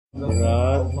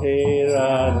Radhe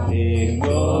Radhe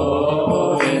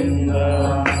Govinda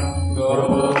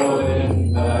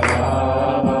Govinda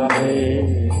Radhe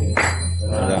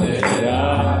Radhe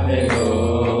Radhe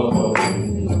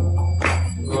Govinda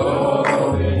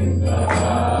Govinda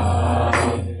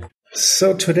Radhe.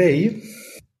 So today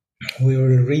we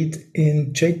will read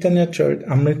in Chaitanya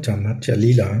Charitamrita Madhya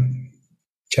Lila,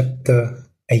 chapter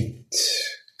 8,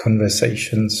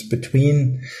 conversations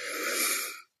between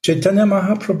Chaitanya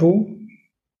Mahaprabhu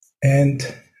and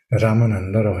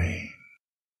Ramananda Roy.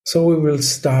 So we will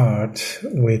start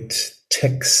with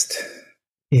text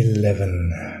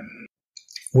 11.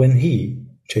 When he,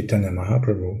 Chaitanya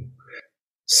Mahaprabhu,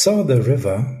 saw the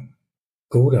river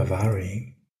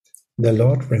Godavari, the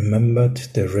Lord remembered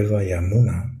the river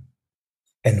Yamuna,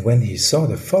 and when he saw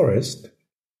the forest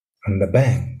on the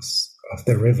banks of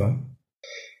the river,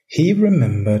 he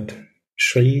remembered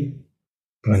Sri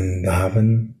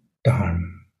Vrindavan Dham.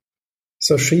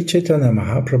 So Sri Chaitanya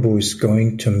Mahaprabhu is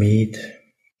going to meet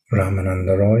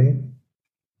Ramananda Roy,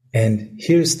 and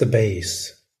here's the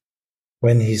base.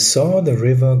 When he saw the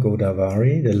river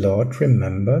Godavari, the Lord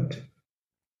remembered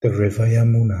the river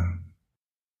Yamuna.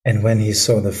 And when he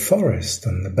saw the forest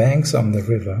on the banks of the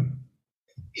river,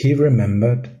 he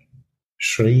remembered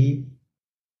Sri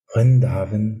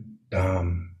Vrindavan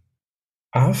Dham.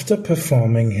 After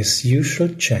performing his usual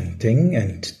chanting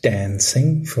and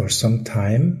dancing for some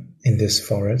time in this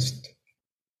forest,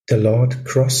 the Lord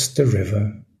crossed the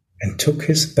river and took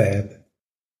his bath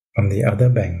on the other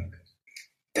bank.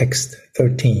 Text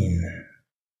 13.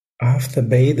 After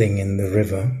bathing in the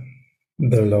river,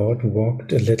 the Lord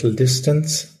walked a little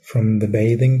distance from the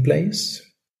bathing place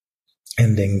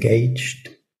and engaged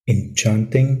in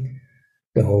chanting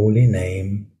the holy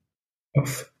name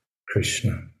of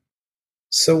Krishna.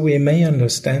 So we may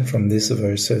understand from these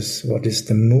verses what is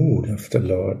the mood of the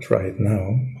Lord right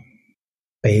now.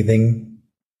 Bathing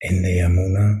in the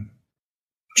Yamuna,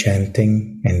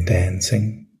 chanting and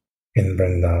dancing in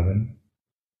Vrindavan,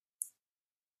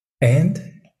 and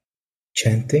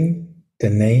chanting the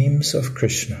names of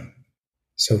Krishna.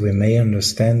 So we may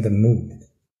understand the mood.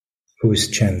 Who is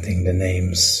chanting the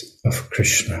names of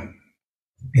Krishna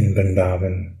in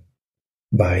Vrindavan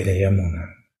by the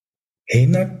Yamuna?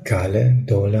 Hena kale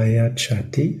dolaya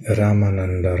chati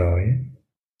Ramananda Roy,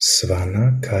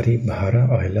 svana kari bhara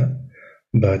oila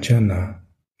bhajana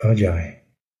bhajai.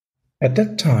 At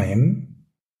that time,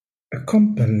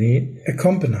 accompanied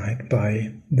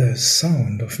by the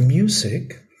sound of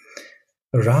music,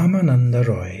 Ramananda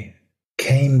Roy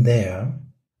came there,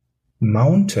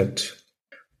 mounted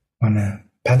on a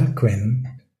palanquin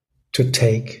to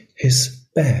take his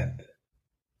bath.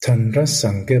 Tandra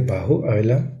sange bahu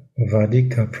oila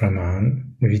Vadika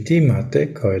Praman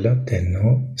Vitimate Koila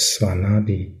Tenno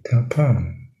Svanadita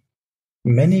Pan.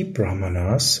 Many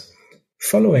brahmanas,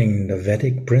 following the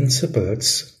Vedic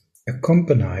principles,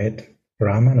 accompanied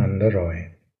Ramananda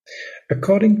Roy.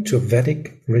 According to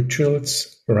Vedic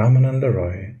rituals, Ramananda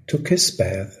Roy took his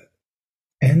bath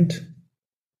and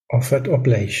offered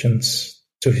oblations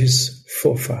to his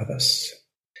forefathers.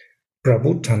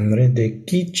 Prabhu Tanre de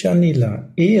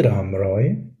Kichanila Eram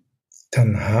Roy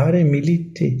Tanhare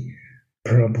militi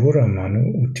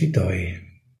Prabhuramanu Utidoi.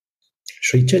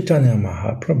 Sri Chaitanya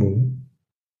Mahaprabhu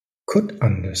could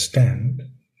understand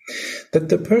that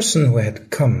the person who had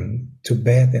come to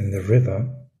bathe in the river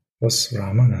was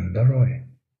Ramananda Roy.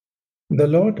 The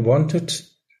Lord wanted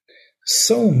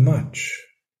so much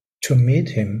to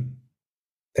meet him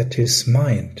that his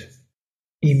mind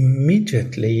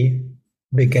immediately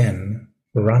began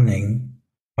running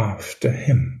after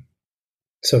him.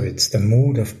 So it's the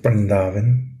mood of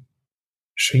Vrindavan.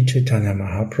 Sri Chaitanya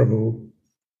Mahaprabhu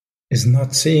is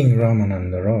not seeing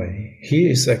Ramananda Roy. He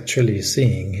is actually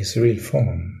seeing his real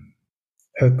form.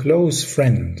 Her close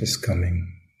friend is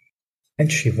coming,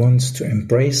 and she wants to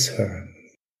embrace her.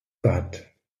 But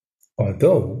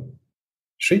although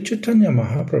Sri Chaitanya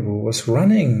Mahaprabhu was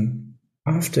running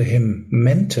after him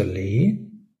mentally,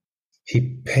 he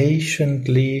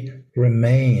patiently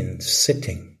remained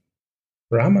sitting.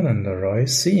 Ramananda Roy,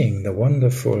 seeing the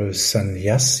wonderful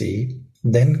sannyasi,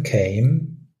 then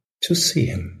came to see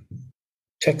him.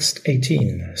 Text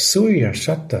 18. Surya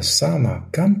Shatta Sama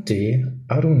Kanti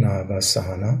Aruna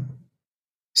Vasana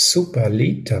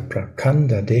Supalita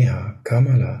Prakanda Deha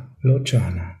Kamala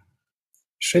Lochana.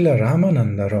 Srila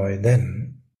Ramananda Roy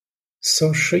then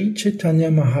saw Sri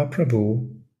Chaitanya Mahaprabhu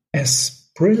as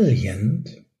brilliant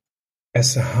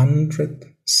as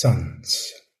 100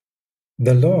 suns.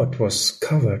 The Lord was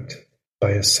covered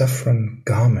by a saffron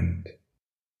garment.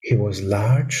 He was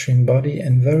large in body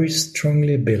and very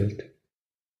strongly built,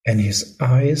 and his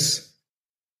eyes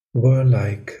were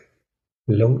like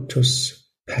lotus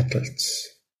petals.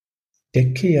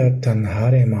 Dekhiya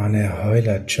tanhare mane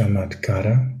hoila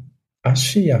chamatkara,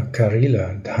 ashiya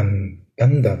karila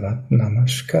dandavat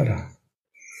namaskara.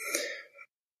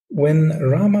 When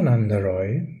Ramananda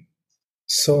Roy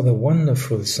saw the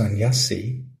wonderful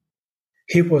sannyasi,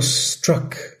 he was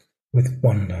struck with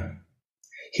wonder.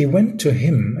 He went to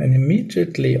him and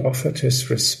immediately offered his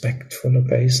respectful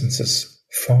obeisances,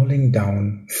 falling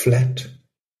down flat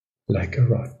like a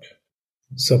rod.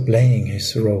 So playing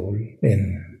his role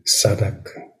in sadhak,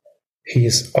 he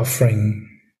is offering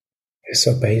his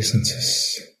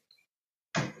obeisances.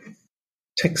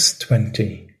 Text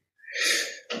 20.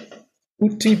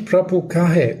 Uti Prabhu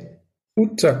kahe,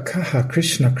 Utta kaha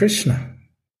Krishna Krishna,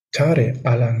 Tare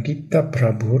alangita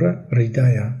Prabhura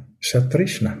Hridaya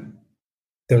Shatrishna.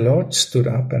 The Lord stood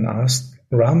up and asked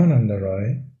Ramananda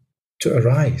Roy to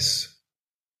arise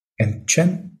and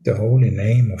chant the holy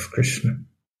name of Krishna.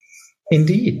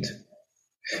 Indeed,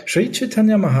 Sri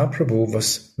Chaitanya Mahaprabhu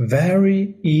was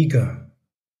very eager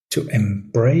to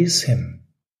embrace him.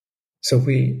 So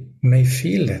we may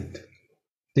feel that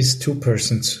these two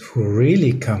persons who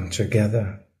really come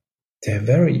together, they're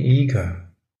very eager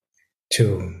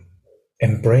to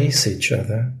embrace each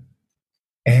other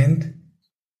and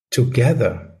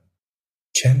together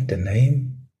chant the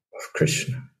name of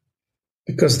Krishna.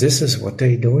 Because this is what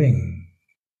they're doing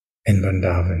in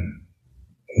Vrindavan,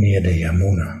 near the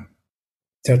Yamuna.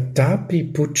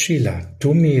 Tatapi puchila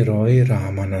tumi roy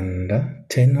Ramananda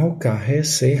tenho kahe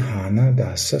se hana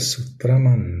dasa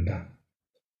sutramanda.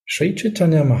 Sri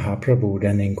Chaitanya Mahaprabhu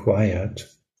then inquired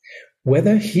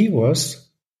whether he was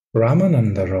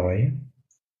Ramananda Roy,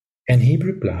 and he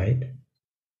replied,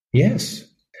 "Yes,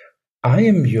 I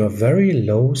am your very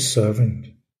low servant,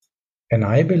 and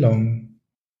I belong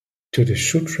to the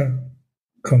Shudra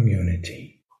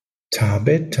community."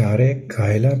 Tabe tare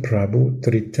kaila Prabhu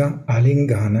trita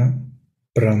alingana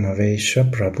brahmavesha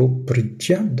Prabhu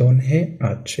prijya donhe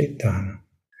achetana.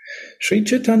 Sri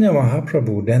Chaitanya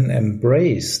Mahaprabhu then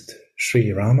embraced Sri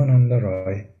Ramananda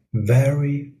Roy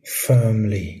very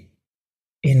firmly.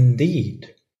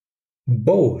 Indeed,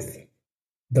 both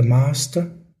the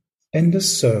master and the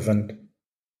servant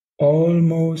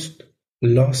almost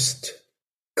lost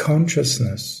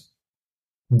consciousness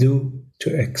due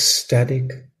to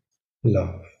ecstatic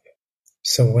love.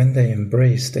 So when they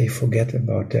embrace, they forget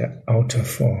about their outer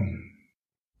form.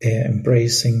 They are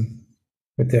embracing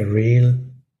with their real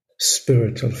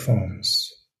spiritual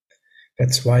forms.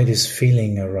 That's why this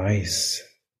feeling arises.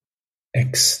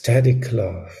 Ecstatic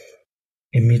love.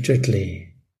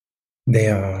 Immediately they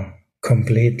are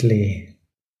completely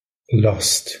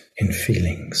lost in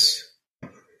feelings.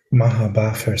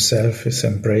 Mahabhav herself is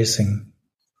embracing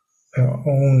her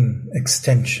own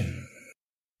extension.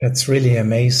 That's really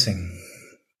amazing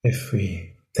if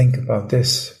we think about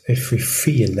this, if we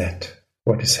feel that,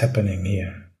 what is happening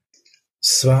here.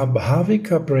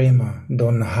 Svabhavika prema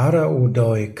donhara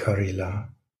udoy karila,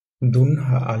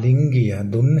 dunha alingia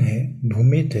dunhe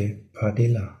bhumite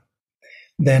padila.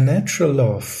 Their natural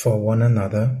love for one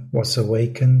another was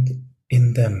awakened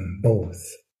in them both,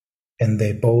 and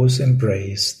they both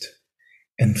embraced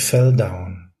and fell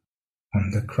down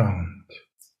on the ground.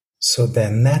 So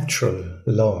their natural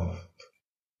love,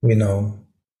 we know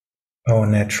our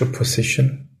natural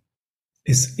position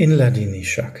is in Hladini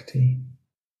Shakti,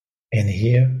 and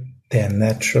here their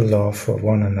natural love for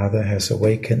one another has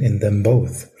awakened in them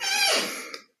both.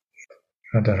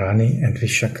 Radharani and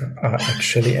Vishaka are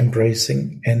actually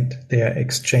embracing and they are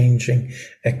exchanging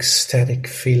ecstatic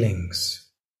feelings.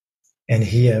 And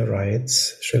here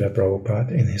writes Srila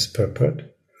Prabhupada in his purport,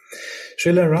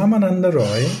 Srila Ramananda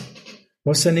Roy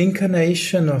was an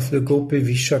incarnation of the Gopi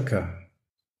Vishaka.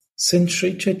 Since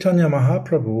Sri Chaitanya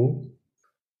Mahaprabhu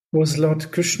was Lord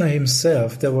Krishna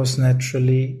himself, there was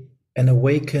naturally an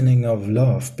awakening of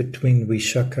love between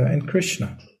Vishaka and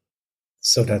Krishna.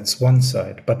 So that's one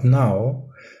side. But now,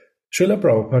 Srila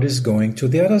Prabhupada is going to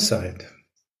the other side.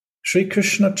 Sri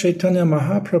Krishna Chaitanya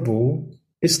Mahaprabhu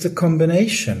is the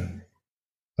combination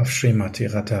of Srimati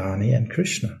Radharani and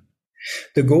Krishna.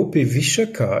 The Gopi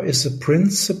Vishaka is a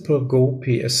principal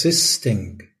Gopi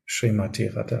assisting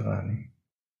Srimati Radharani.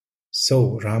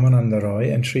 So Ramananda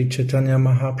Roy and Sri Chaitanya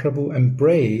Mahaprabhu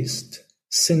embraced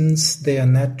since their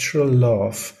natural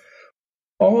love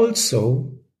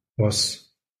also was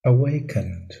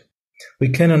awakened. We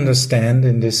can understand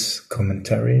in this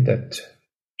commentary that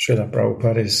Srila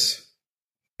Prabhupada is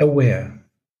aware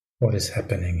what is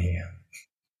happening here.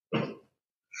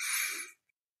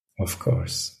 Of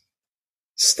course.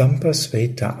 Stampa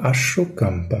Sveta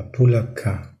Ashukampa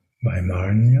Pulaka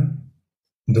Vaimarnya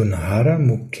Dunhara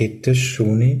Mukete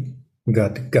Shuni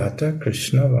Gadgata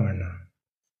Krishna Varna.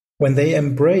 When they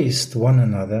embraced one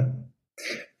another,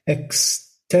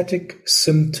 ecstatic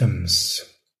symptoms,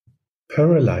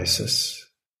 paralysis,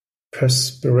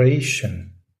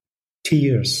 perspiration,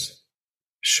 tears,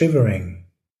 shivering,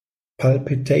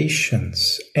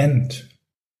 palpitations, and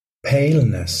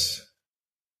paleness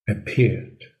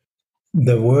appeared.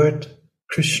 The word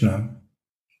Krishna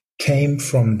came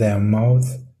from their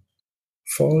mouth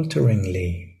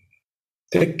falteringly.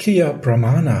 Tekya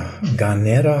Pramana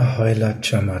Ganera Hoila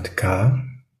Chamatkar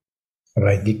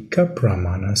Vaidika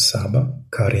Pramana Saba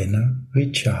Karena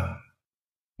Vichar.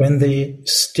 When the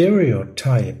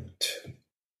stereotyped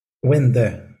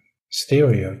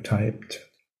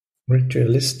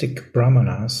ritualistic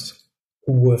brahmanas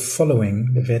who were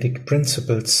following the Vedic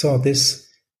principles saw this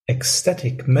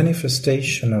ecstatic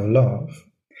manifestation of love,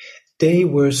 they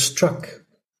were struck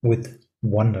with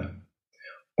wonder.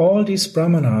 All these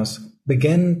brahmanas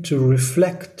began to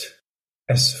reflect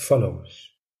as follows.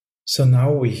 So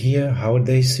now we hear how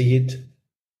they see it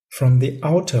from the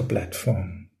outer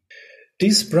platform.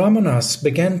 These brahmanas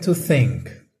began to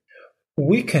think,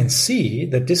 we can see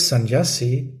that this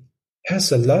sannyasi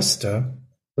has a luster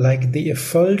like the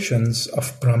effulgence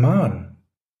of Brahman.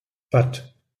 But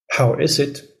how is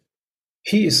it?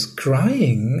 He is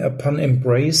crying upon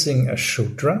embracing a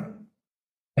Shudra,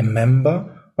 a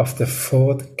member of the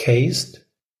fourth caste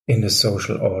in the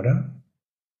social order.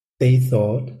 They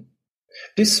thought,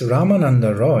 this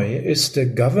Ramananda Roy is the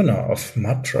governor of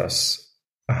Madras,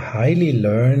 a highly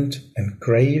learned and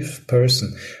grave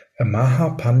person, a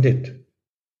Mahapandit.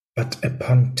 But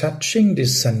upon touching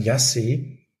this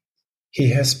sannyasi, he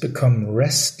has become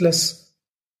restless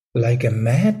like a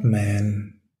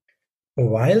madman.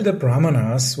 While the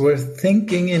Brahmanas were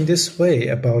thinking in this way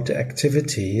about the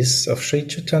activities of Sri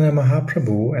Chaitanya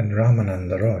Mahaprabhu and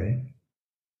Ramananda Roy,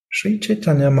 Sri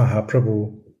Chaitanya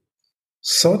Mahaprabhu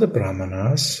saw the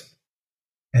Brahmanas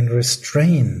and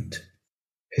restrained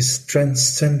his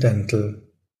transcendental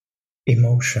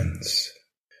emotions.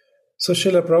 So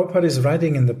Srila Prabhupada is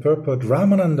writing in the purport,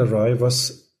 Ramananda Roy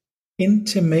was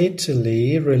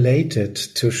intimately related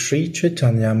to Sri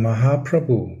Chaitanya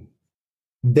Mahaprabhu.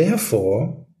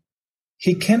 Therefore,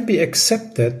 he can be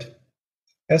accepted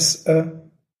as a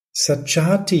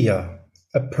Sajatiya,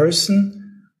 a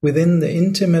person within the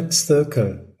intimate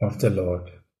circle of the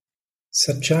Lord.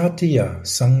 Sajatiya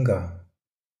Sangha.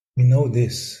 We know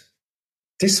this.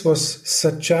 This was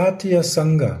Sajatiya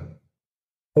Sangha,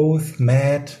 both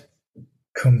mad,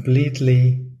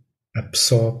 completely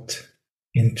absorbed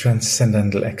in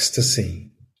transcendental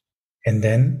ecstasy. And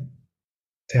then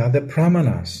there are the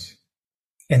Brahmanas,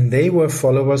 and they were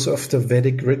followers of the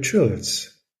Vedic rituals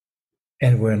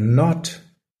and were not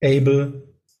able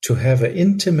to have an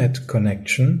intimate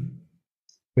connection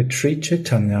with Sri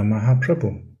Chaitanya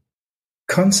Mahaprabhu.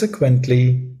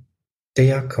 Consequently,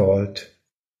 they are called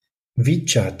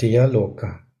Vijatiya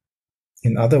Loka.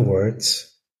 In other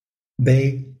words,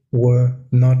 they were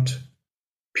not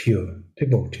pure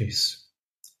devotees.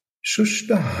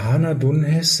 Shushtahana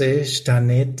dunhe se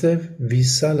stanete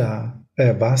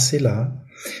vasila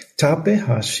tape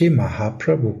hashi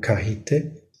Mahaprabhu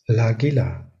kahite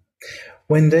lagila.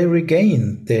 When they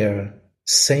regained their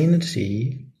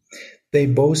sanity, they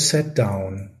both sat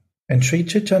down, and Sri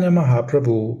Chaitanya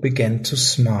Mahaprabhu began to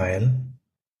smile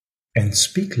and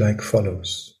speak like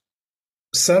follows.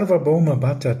 Sarvabhauma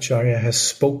Bhattacharya has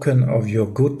spoken of your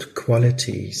good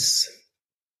qualities,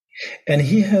 and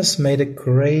he has made a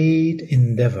great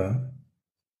endeavor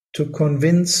to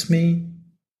convince me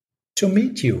to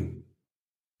meet you.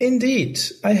 Indeed,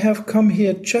 I have come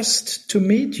here just to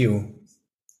meet you.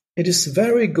 It is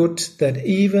very good that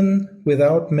even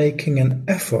without making an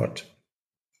effort,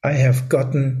 I have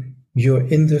gotten your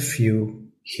interview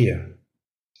here.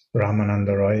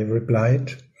 Ramananda Roy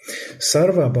replied,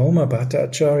 Sarvabhauma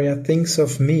Bhattacharya thinks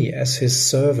of me as his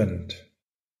servant.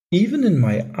 Even in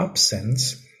my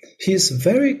absence, he is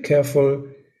very careful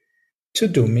to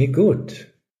do me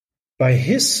good. By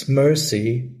his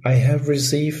mercy, I have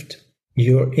received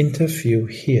your interview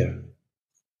here.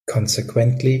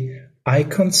 Consequently, I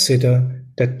consider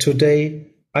that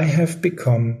today I have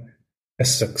become a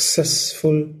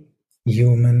successful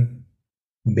human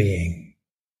being.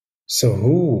 So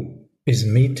who is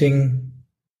meeting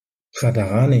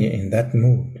Radharani in that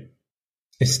mood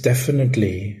is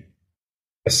definitely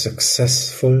a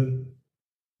successful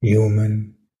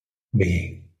human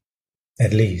being,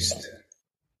 at least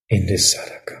in this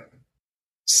sadhaka.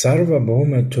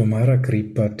 Sarvabhauma tumara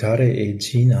kripa tare e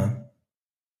jina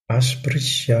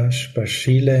asprishya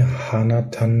spashile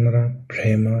hanatanra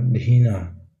prema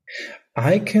dhina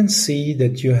I can see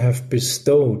that you have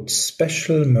bestowed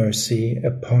special mercy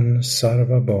upon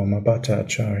Sarvabhauma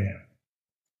Bhattacharya.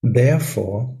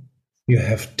 Therefore, you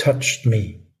have touched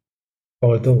me,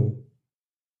 although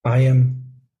I am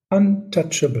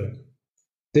untouchable.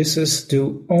 This is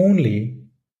due only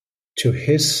to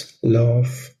his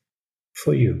love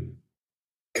for you.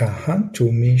 Kahan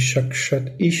tumi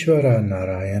shakshat Ishvara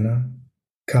Narayana,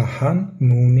 Kahan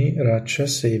muni raja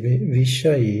seve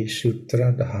vishaye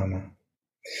sutra dhama.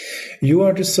 You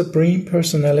are the Supreme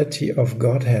Personality of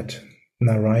Godhead,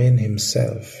 Narayan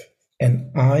himself,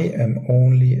 and I am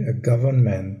only a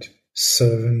government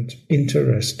servant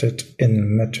interested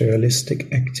in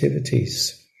materialistic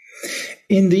activities.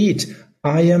 Indeed,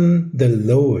 I am the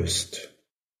lowest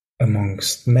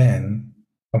amongst men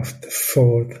of the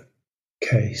fourth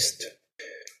caste.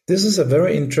 This is a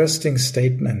very interesting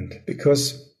statement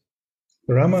because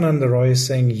Ramananda Roy is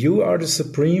saying, you are the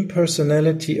Supreme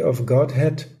Personality of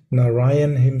Godhead,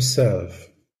 Narayan himself.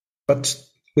 But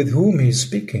with whom he is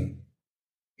speaking?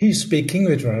 He is speaking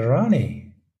with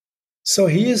Radharani. So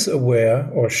he is aware,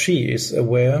 or she is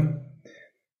aware,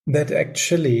 that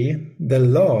actually the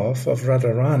love of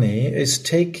Radharani is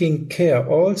taking care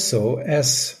also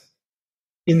as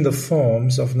in the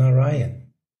forms of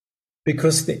Narayan.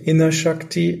 Because the inner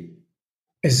Shakti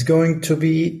is going to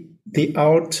be the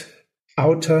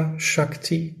outer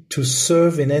Shakti to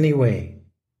serve in any way.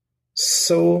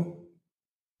 So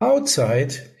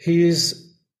outside he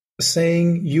is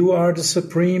saying, you are the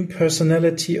Supreme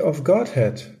Personality of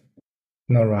Godhead,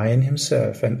 Narayan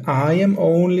himself, and I am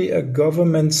only a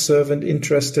government servant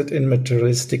interested in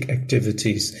materialistic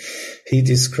activities. He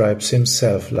describes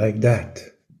himself like that.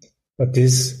 But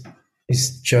this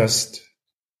is just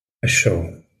a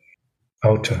show,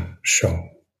 outer show.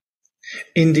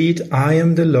 Indeed, I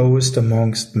am the lowest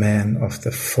amongst men of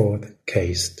the fourth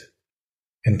caste.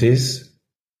 And this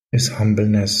is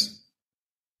humbleness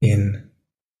in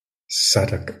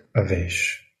Sadak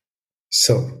Avesh.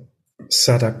 So,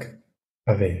 Sadak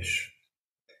Avesh.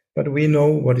 But we know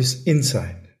what is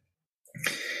inside.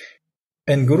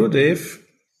 And Gurudev,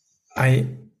 I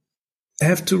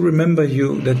have to remember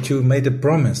you that you made a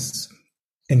promise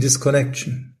in this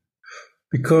connection.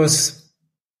 Because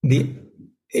the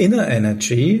inner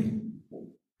energy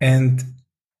and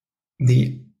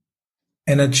the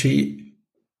energy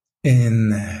in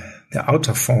the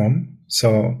outer form.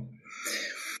 So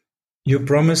you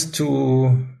promised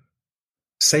to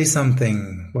say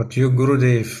something what your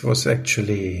Gurudev was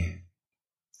actually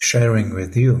sharing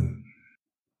with you.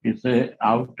 It's a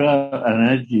outer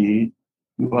energy.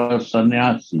 You are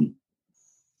sannyasi.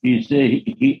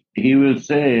 He will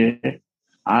say,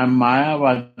 I'm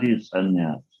Mayavadi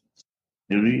sannyasi.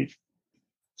 You read?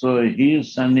 So he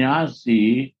is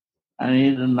sannyasi and he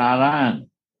is Narayan.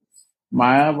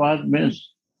 Mayavad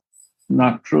means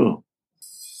not true,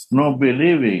 no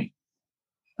believing.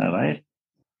 All right?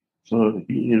 So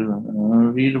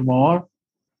read more.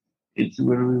 It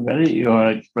will be you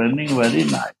are explaining very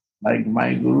nice, like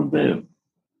my Gurudev.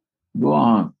 Go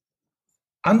on.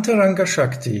 Antaranga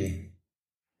Shakti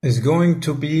is going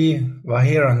to be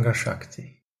Bahiranga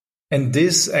Shakti. And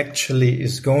this actually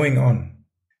is going on.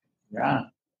 Yeah.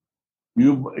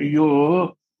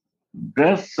 You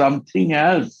dress something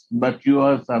else, but you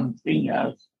are something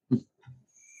else.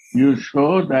 You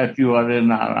show that you are a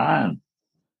Narayan,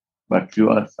 but you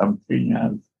are something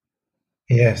else.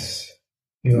 Yes,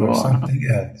 you are something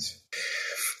else.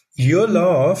 Your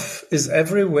love is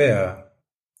everywhere.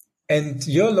 And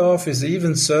your love is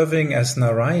even serving as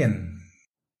Narayan.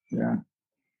 Yeah.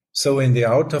 So in the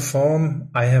outer form,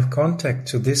 I have contact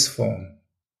to this form.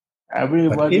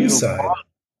 Everybody inside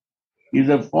is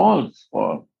a false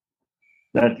form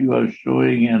that you are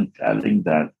showing and telling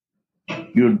that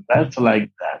you dress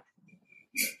like that.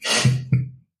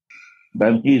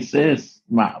 Then he says,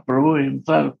 Prabhu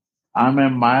himself, I'm a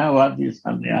Mayavadi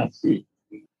sannyasi.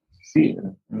 See,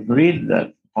 read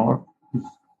that more.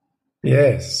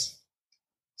 Yes.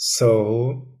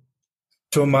 So,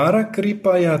 Tomara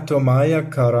kripaya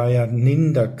tomaya karaya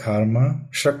ninda karma,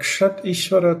 shakshat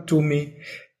ishvara tumi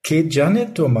ke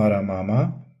jane tomara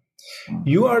mama.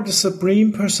 You are the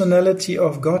Supreme Personality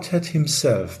of Godhead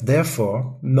himself.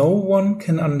 Therefore, no one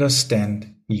can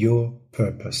understand your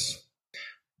purpose.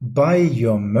 By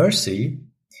your mercy,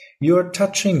 you are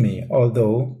touching me,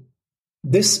 although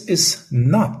this is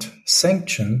not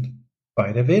sanctioned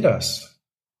by the Vedas.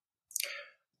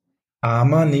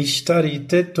 Ama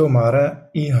nishtarite tomara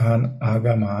ihan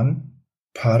agaman,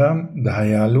 param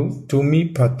dayalu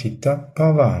tumi patita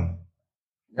pavan.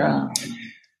 Yeah.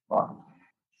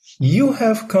 You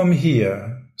have come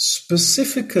here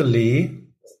specifically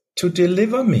to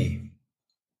deliver me.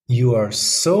 you are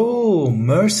so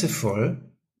merciful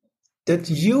that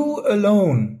you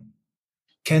alone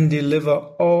can deliver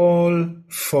all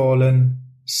fallen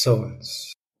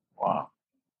souls. Wow.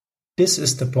 This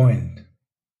is the point.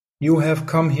 You have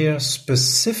come here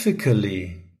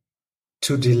specifically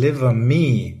to deliver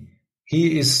me.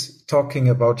 He is talking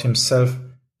about himself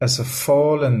as a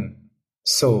fallen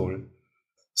soul.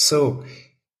 So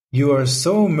you are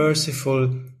so merciful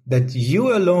that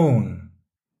you alone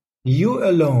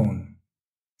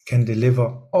can deliver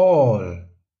all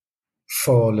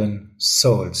fallen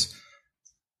souls.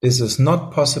 This is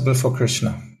not possible for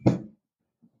Krishna.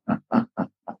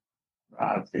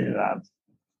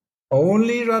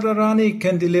 Only Radharani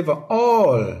can deliver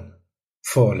all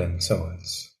fallen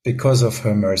souls because of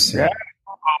her mercy.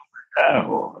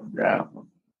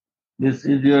 This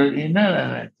is your inner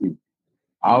energy.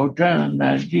 Outer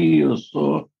energy you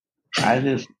show as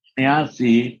a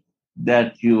sannyasi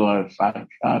that you are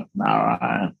Sakshat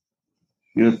Narayan.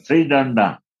 Your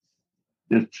Tridanda.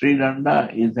 The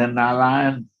Tridanda is a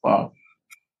Narayan form.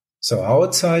 So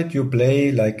outside you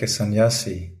play like a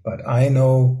sannyasi, but I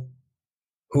know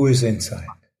who is inside.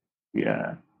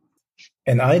 Yeah.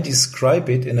 And I describe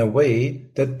it in a way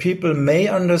that people may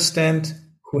understand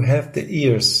who have the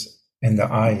ears and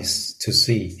the eyes to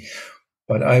see.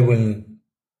 But I will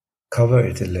cover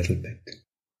it a little bit.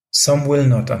 Some will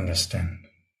not understand.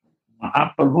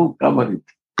 Mahaprabhu covered it.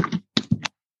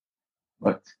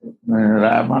 But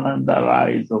Ramananda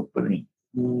Rai is opening.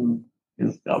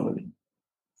 Is covering.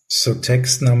 So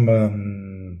text number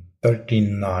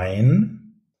 39.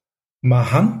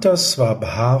 Mahanta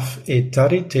svabhav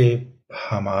etarite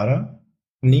hamara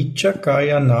nicha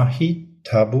kaya nahi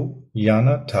tabu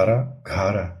yana tara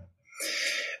ghara.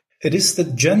 It is the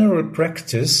general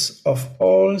practice of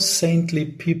all saintly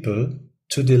people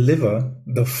to deliver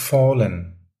the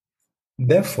fallen.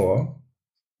 Therefore,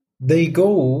 they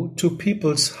go to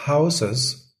people's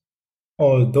houses,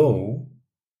 although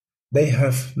they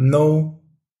have no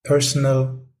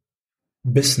personal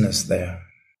business there.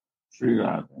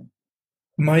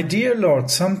 My dear Lord,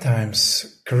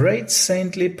 sometimes great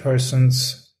saintly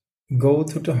persons go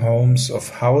to the homes of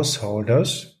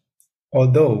householders,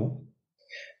 although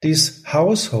these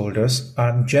householders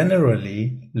are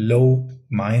generally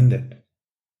low-minded.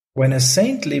 When a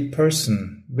saintly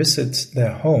person visits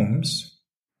their homes,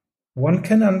 one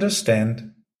can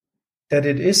understand that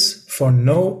it is for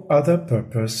no other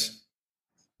purpose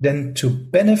than to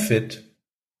benefit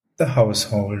the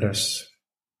householders.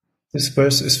 This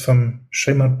verse is from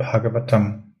Srimad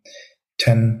Bhagavatam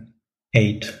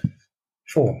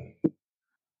 10:8-4.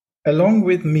 Along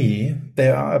with me,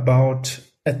 there are about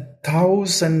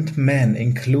 1,000 men,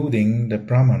 including the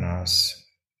Brahmanas,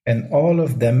 and all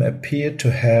of them appear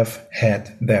to have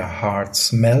had their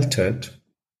hearts melted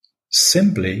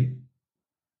simply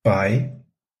by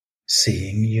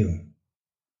seeing you.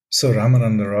 So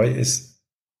Ramananda Roy is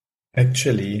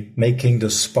actually making the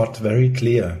spot very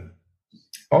clear.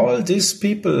 All these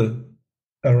people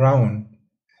around,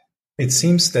 it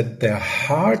seems that their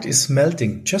heart is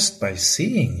melting just by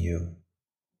seeing you.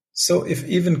 So if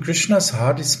even Krishna's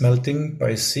heart is melting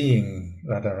by seeing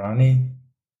Radharani,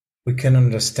 we can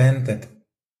understand that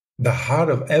the heart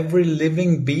of every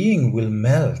living being will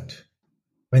melt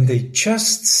when they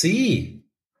just see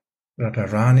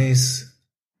Radharani's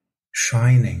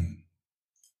shining.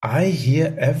 I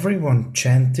hear everyone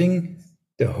chanting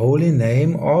the holy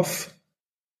name of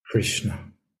Krishna.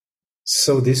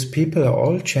 So these people are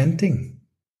all chanting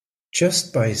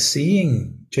just by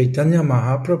seeing Chaitanya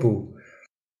Mahaprabhu,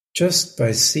 just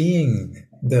by seeing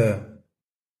the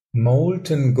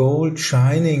molten gold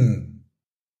shining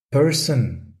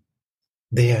person.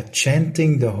 They are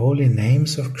chanting the holy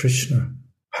names of Krishna.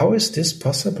 How is this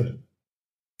possible?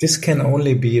 This can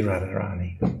only be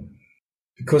Radharani.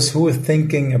 Because who is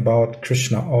thinking about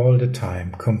Krishna all the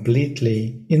time,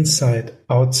 completely inside,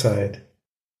 outside?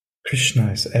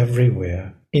 Krishna is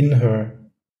everywhere, in her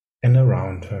and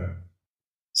around her.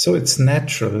 So it's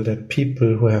natural that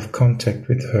people who have contact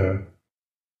with her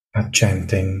are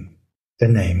chanting the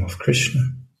name of Krishna.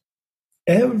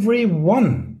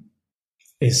 Everyone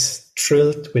is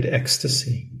thrilled with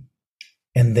ecstasy,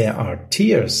 and there are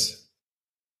tears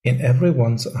in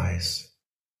everyone's eyes.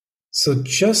 So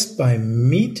just by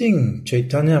meeting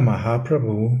Chaitanya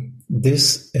Mahaprabhu,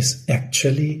 this is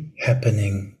actually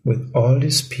happening with all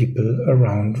these people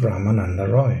around Ramananda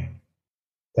Roy.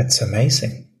 That's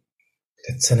amazing.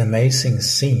 That's an amazing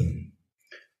scene.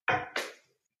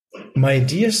 My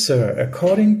dear sir,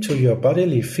 according to your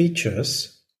bodily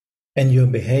features and your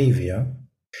behavior,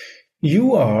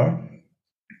 you are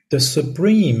the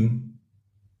supreme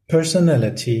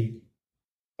personality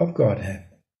of Godhead.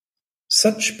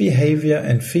 Such behavior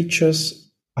and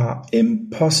features are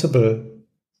impossible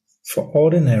for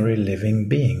ordinary living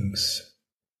beings,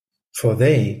 for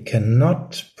they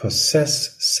cannot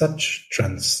possess such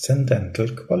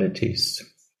transcendental qualities.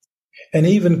 And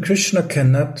even Krishna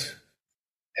cannot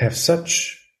have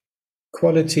such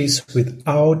qualities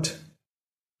without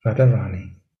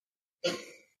Radharani.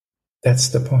 That's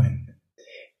the point.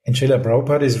 And Srila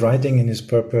Prabhupada is writing in his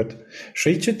purport,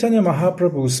 Sri Chaitanya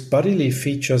Mahaprabhu's bodily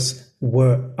features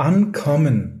were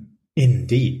uncommon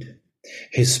indeed.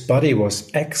 His body was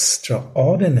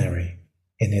extraordinary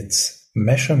in its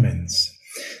measurements,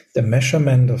 the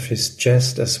measurement of his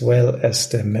chest as well as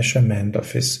the measurement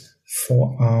of his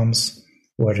forearms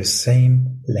were the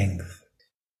same length,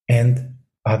 and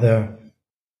other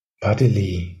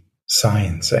bodily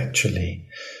signs actually.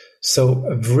 So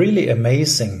really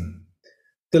amazing.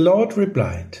 The Lord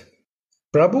replied,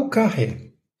 Prabhu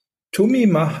kahe, tumi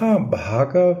maha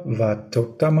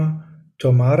bhagavatotama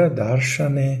tomara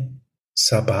darshane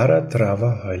sabhara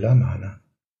trava hoila mana.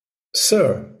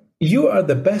 Sir, you are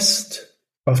the best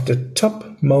of the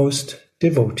topmost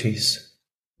devotees.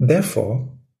 Therefore,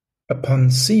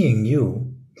 upon seeing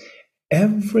you,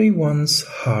 everyone's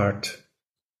heart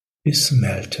is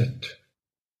melted.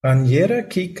 Anyera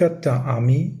kikata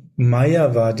ami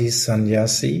mayavadi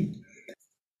sannyasi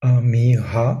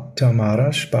amiha tamara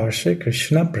sparshe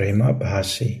Krishna prema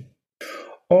bhasi.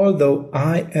 Although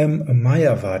I am a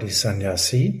mayavadi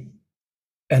sannyasi,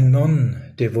 a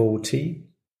non-devotee,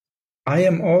 I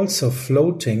am also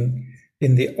floating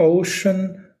in the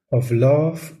ocean of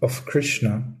love of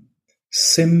Krishna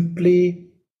simply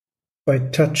by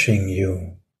touching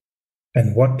you,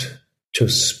 and what to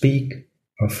speak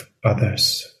of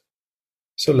others.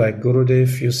 So like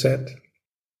Gurudev, you said,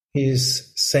 he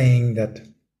is saying that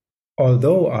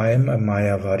although I am a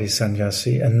Mayavadi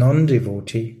sannyasi, a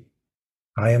non-devotee,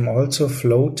 I am also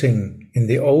floating in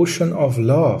the ocean of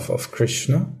love of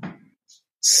Krishna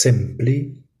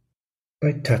simply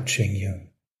by touching you.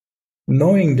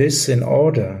 Knowing this in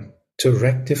order to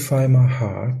rectify my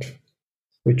heart,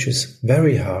 which is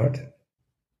very hard,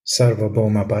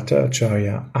 Sarvabhauma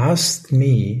Bhattacharya asked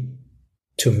me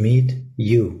to meet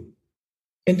you.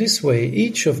 In this way,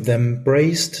 each of them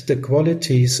praised the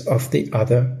qualities of the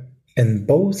other, and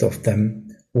both of them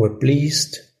were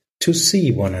pleased to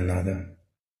see one another.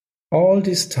 All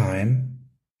this time,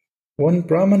 one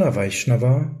Brahmana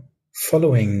Vaishnava,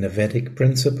 following the Vedic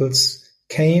principles,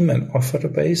 came and offered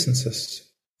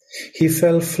obeisances. He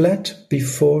fell flat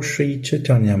before Sri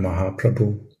Chaitanya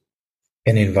Mahaprabhu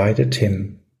and invited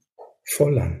him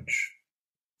for lunch.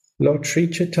 Lord Sri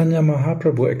Chaitanya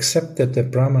Mahaprabhu accepted the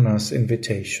Brahmana's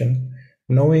invitation,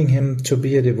 knowing him to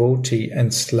be a devotee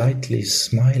and slightly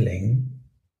smiling,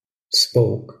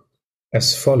 spoke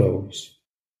as follows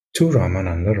to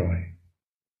Ramananda Roy.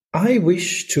 I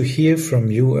wish to hear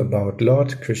from you about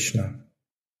Lord Krishna.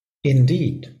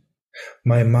 Indeed,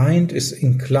 my mind is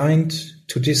inclined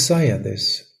to desire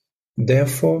this.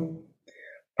 Therefore,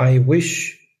 I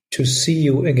wish to see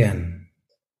you again.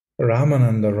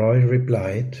 Ramananda Roy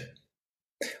replied,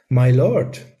 My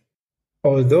Lord,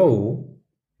 although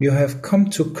you have come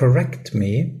to correct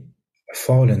me, a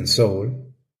fallen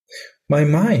soul, my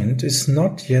mind is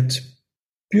not yet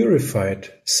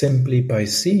purified simply by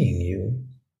seeing you.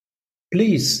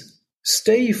 Please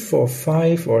stay for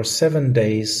 5 or 7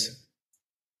 days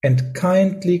and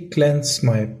kindly cleanse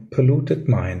my polluted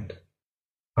mind.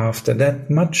 After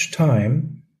that much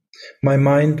time, my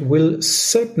mind will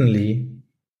certainly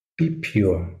be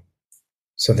pure.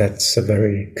 So that's a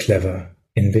very clever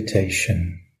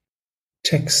invitation.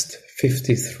 Text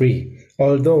 53.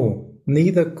 Although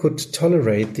neither could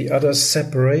tolerate the other's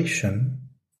separation,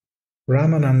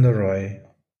 Ramananda Roy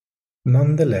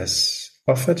nonetheless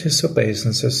offered his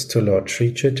obeisances to Lord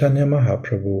Sri Chaitanya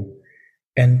Mahaprabhu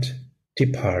and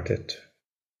departed.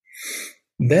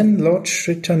 Then Lord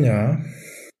Sri Chaitanya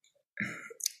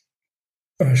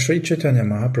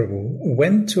Mahaprabhu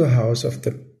went to a house of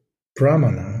the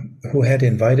Brahmana who had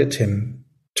invited him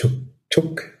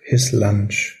took his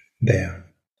lunch there.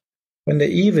 When the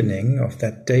evening of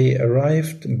that day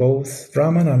arrived, both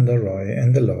Ramananda Roy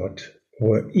and the Lord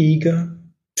were eager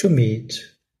to meet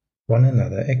one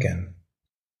another again.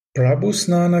 Prabhu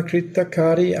snana krita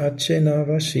kari achena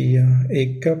vashiya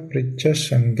eka pricha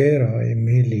sangerai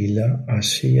milila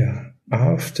asiya.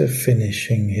 After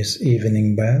finishing his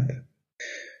evening bath,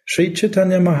 Sri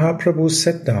Chaitanya Mahaprabhu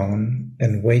sat down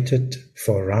and waited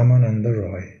for Ramananda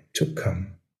Roy to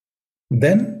come.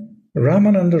 Then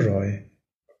Ramananda Roy,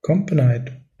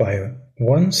 accompanied by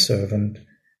one servant,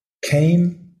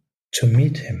 came to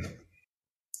meet him.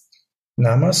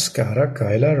 Namaskara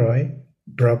Kaila Roy,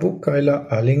 Prabhu Kaila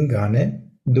Alingane,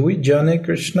 Dui Jane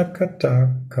Krishna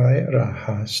Kata Kai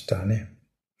Rahastane.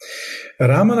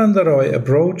 Ramananda Roy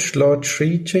approached Lord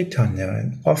Sri Chaitanya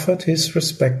and offered his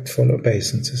respectful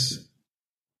obeisances,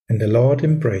 and the Lord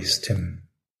embraced him.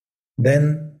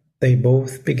 Then they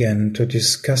both began to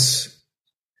discuss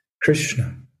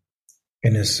Krishna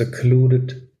in a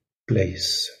secluded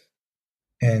place.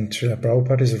 And Srila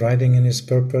Prabhupada is writing in his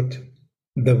purport,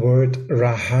 the word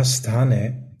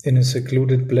Rahasthane, in a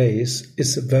secluded place,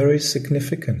 is very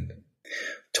significant.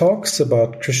 Talks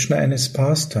about Krishna and his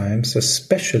pastimes,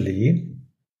 especially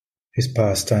his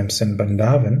pastimes in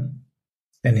Vrindavan,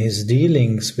 and his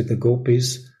dealings with the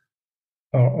gopis,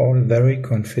 are all very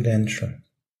confidential.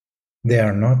 They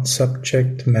are not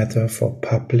subject matter for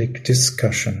public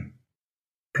discussion.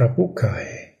 Prabhu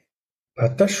kahe,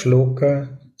 Pata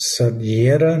Shloka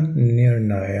Sadyera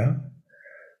Nirnaya,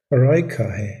 Roy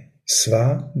kahe,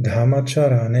 Sva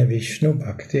Dhamacharane Vishnu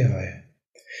Bhakti hai.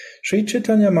 Sri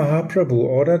Chaitanya Mahaprabhu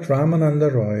ordered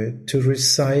Ramananda Roy to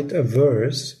recite a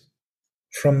verse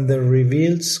from the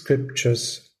revealed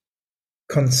scriptures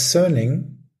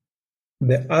concerning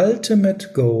the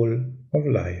ultimate goal of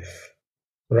life.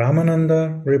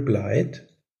 Ramananda replied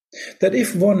that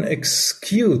if one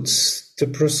executes the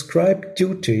prescribed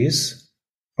duties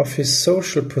of his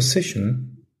social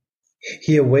position,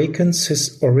 he awakens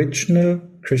his original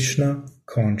Krishna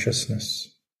consciousness.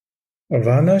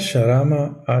 Vana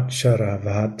Sharama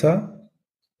Acharavata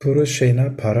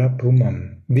Purushena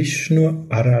Parabhumam Vishnu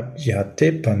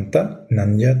Aradyate Panta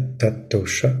Nanya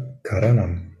Tatosha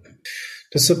Karanam.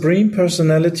 The Supreme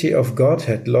Personality of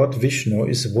Godhead, Lord Vishnu,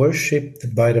 is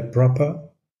worshipped by the proper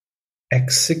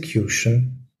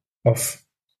execution of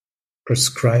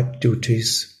prescribed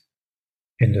duties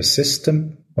in the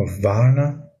system of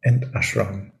Varna and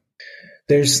Ashram.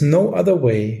 There is no other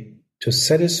way to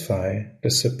satisfy the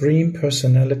Supreme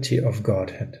Personality of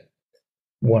Godhead.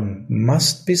 One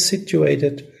must be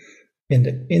situated in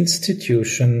the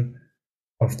institution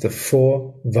of the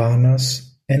 4 Varnas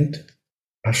and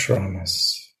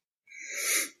Ashramas.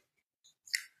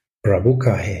 Prabhu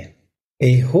kahe,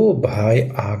 Eho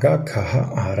bhai aga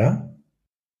kaha ara,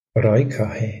 Roy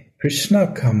kahe,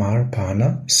 Krishna kamar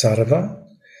pana sarva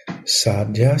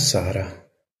sadhya sara.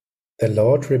 The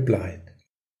Lord replied,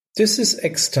 this is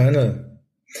external.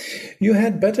 You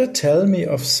had better tell me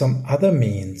of some other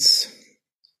means.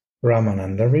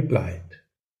 Ramananda replied,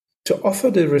 to offer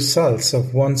the results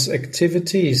of one's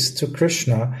activities to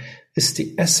Krishna is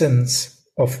the essence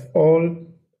of all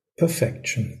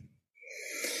perfection.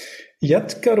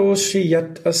 Yat karoshi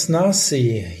yat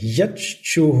asnasi, yat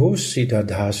chuhoshi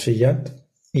dadhashi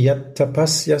yat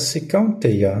tapasyasi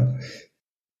kaunteya,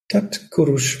 tat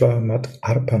kurushva mat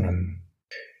arpanam.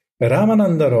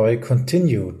 Ramananda Roy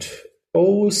continued,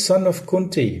 O son of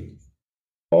Kunti,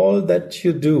 all that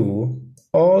you do,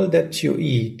 all that you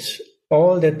eat,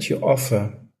 all that you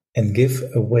offer and give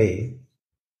away,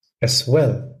 as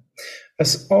well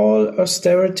as all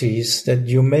austerities that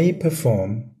you may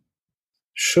perform,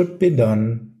 should be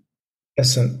done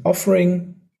as an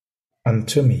offering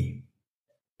unto me.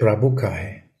 Prabhu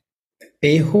kahe,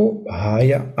 Eho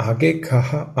bhaya age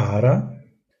kaha ara,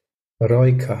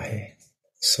 Roy kahe,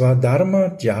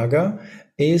 Swadharma Dhyaga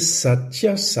is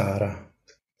Satya Sara.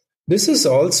 This is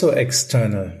also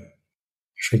external,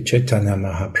 Sri Chaitanya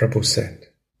Mahaprabhu said.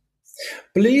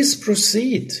 Please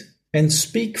proceed and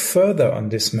speak further on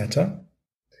this matter.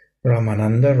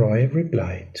 Ramananda Roy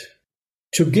replied,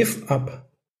 to give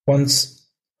up one's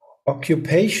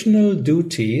occupational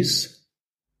duties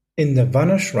in the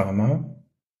Varnashrama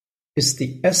is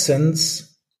the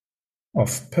essence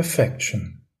of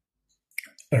perfection.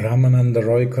 Ramananda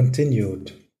Roy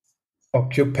continued,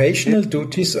 occupational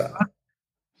duties are...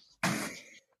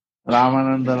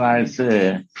 Ramananda Roy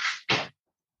say,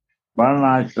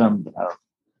 Varnashram Dharma.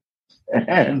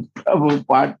 And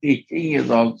Prabhupada teaching is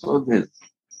also this.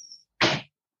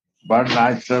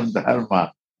 Varnashram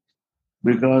Dharma.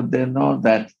 Because they know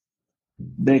that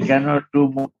they cannot do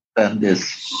more than this.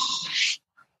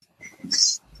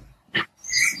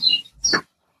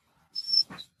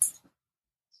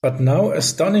 But now,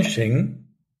 astonishing,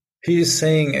 he is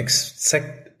saying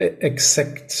exact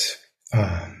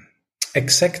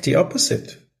the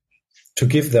opposite, to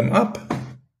give them up.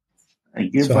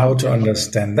 So how to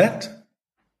understand that?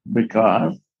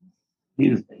 Because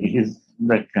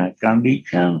the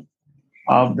condition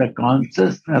of the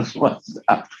consciousness was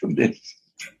up to this.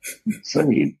 So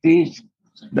he teaches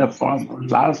the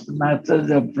last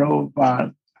message of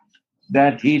Prabhupada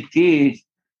that he teaches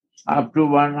up to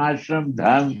Varnashram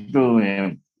Dharma to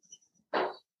him.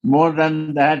 More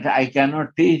than that, I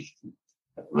cannot teach.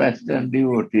 Western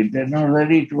devotee. They're not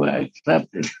ready to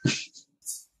accept it.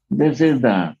 This is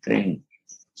the thing.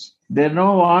 They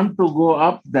don't want to go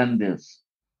up than this.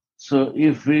 So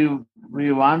if we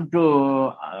want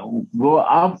to go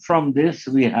up from this,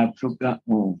 we have to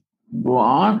go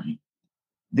on.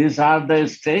 These are the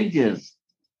stages.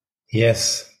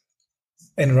 Yes.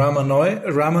 And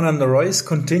Ramananda Roy is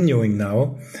continuing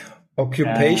now.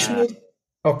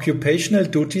 Occupational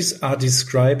duties are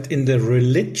described in the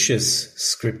religious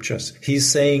scriptures. He's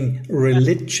saying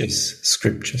religious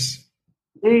scriptures.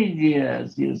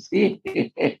 Religious, you see.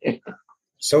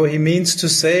 So he means to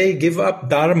say, give up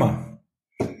dharma.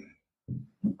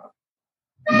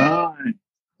 No,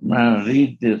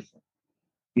 read this.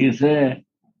 He said,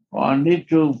 only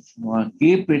to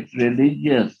keep it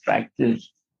religious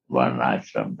practice, one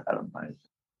ashram dharma.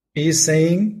 He is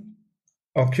saying,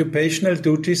 occupational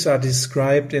duties are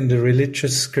described in the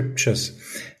religious scriptures.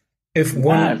 If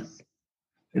one,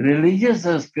 religious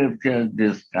scripture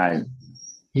described.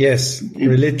 Yes,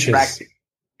 religious.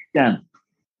 Then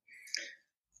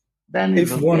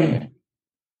if one,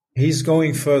 he's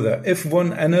going further. If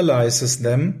one analyzes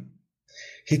them,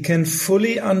 he can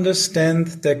fully understand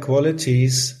their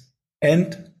qualities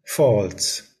and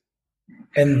faults,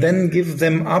 and then give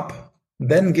them up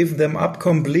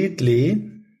completely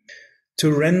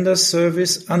to render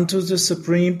service unto the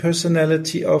Supreme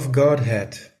Personality of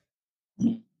Godhead.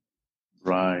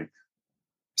 Right.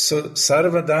 So,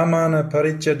 sarva dhamana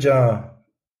parityaja.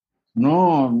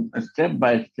 No, step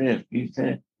by step. He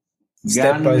said,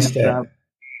 step by step.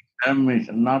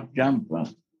 Not jump.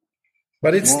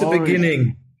 But it's the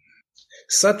beginning.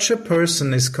 Such a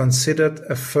person is considered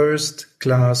a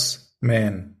first-class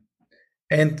man.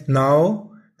 And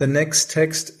now the next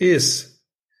text is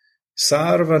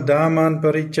Sarva Dhamman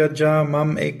Parityaja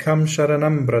Mam Ekam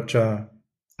Sharanam Braja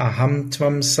Aham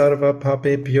Tvam Sarva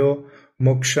Papebhyo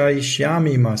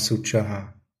Mokshayishyami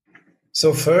Masuchaha.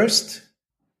 So first,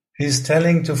 he's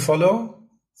telling to follow.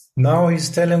 Now he's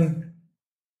telling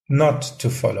not to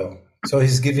follow. So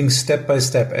he's giving step by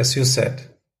step, as you said.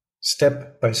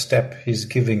 Step by step he's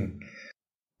giving.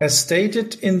 As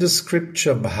stated in the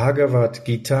scripture Bhagavad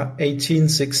Gita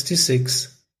 1866,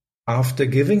 after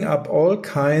giving up all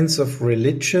kinds of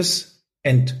religious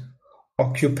and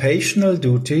occupational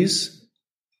duties,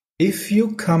 if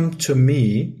you come to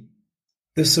me,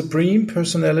 the Supreme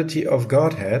Personality of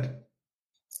Godhead,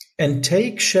 and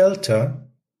take shelter,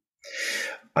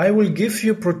 I will give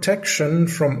you protection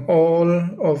from all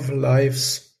of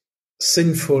life's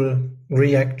sinful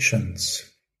reactions.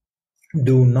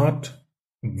 Do not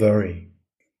worry.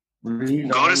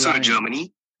 Goddess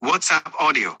Germany, WhatsApp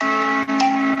audio.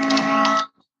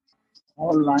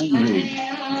 All line read.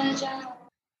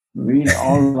 Read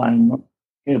all line, not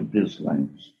skip these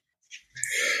lines.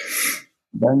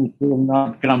 Then it will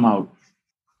not come out.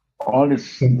 All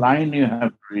this line you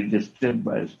have to read step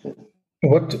by step.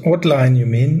 What line you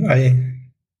mean?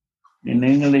 In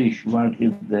English, what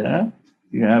is there?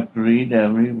 You have to read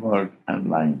every word and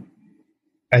line.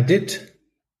 I did.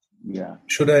 Yeah.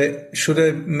 Should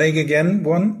I make again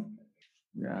one?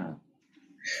 Yeah.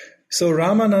 So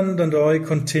Ramananda Roy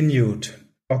continued.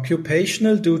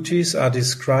 Occupational duties are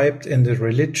described in the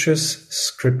religious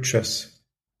scriptures.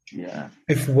 Yeah.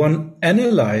 If one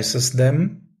analyzes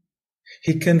them,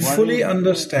 he can fully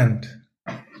understand.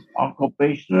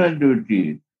 Occupational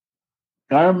duty,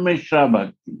 karma mishra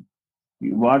bhakti.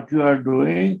 What you are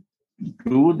doing,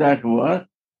 do that work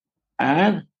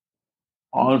and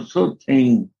also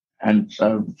think and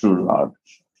serve to Lord.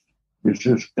 This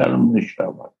is karma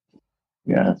mishra bhakti.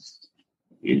 Yes.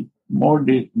 More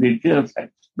details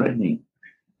explaining.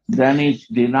 Then it's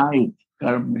denied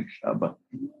karma mishra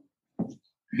bhakti.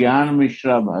 Jnana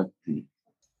mishra bhakti.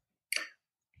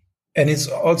 And it's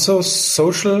also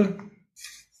social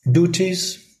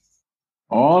duties?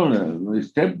 All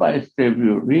step by step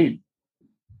you read.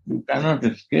 You cannot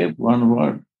escape one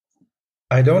word.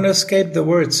 I don't escape the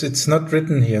words. It's not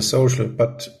written here, social,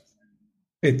 but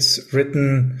it's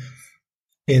written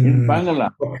in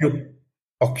Bangla.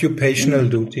 Occupational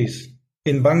duties.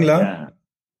 In Bangla?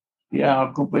 Yeah,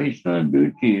 occupational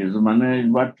duties.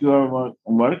 What you are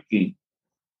working.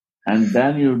 And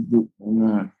then you do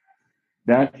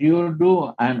that you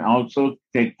do and also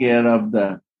take care of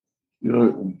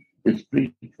your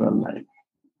spiritual life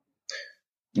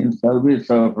in service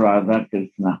of Radha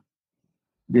Krishna.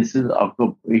 This is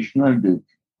occupational duty.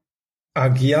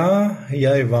 Agya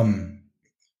yaivam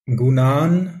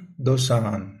gunan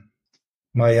dosan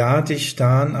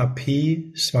mayadishtan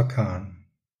api smakan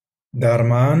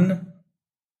dharman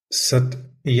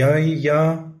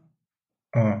satyaya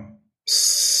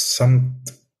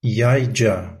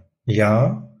samtyaja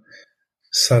Ya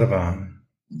Sarvam.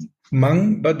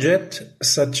 Mang Bhajet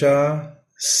Sacha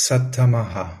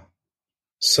Satamaha.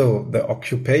 So the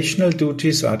occupational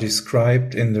duties are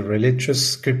described in the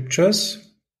religious scriptures.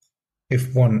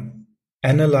 If one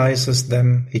analyzes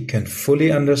them, he can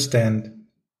fully understand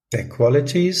their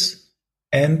qualities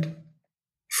and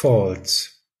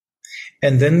faults,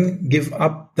 and then give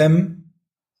up them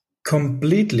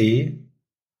completely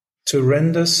to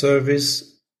render service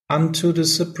unto the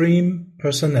Supreme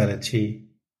Personality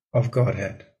of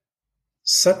Godhead.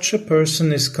 Such a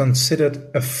person is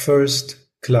considered a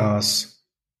first-class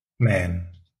man.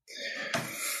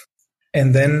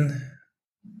 And then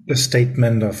the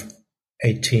statement of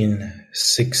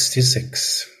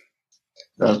 1866.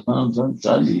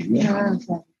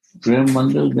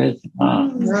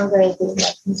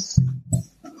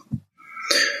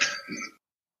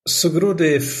 So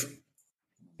Gurudev,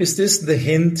 is this the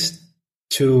hint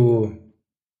to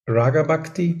Raga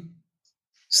Bhakti?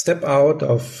 Step out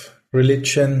of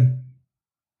religion?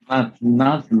 Not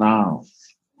now.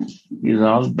 It's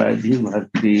all Vaidhi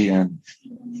Bhakti and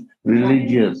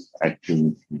religious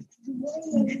activity.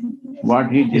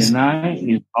 What he denies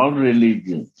is all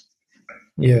religious.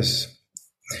 Yes.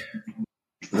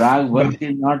 Rag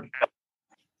Bhakti not.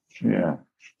 Yeah.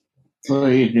 So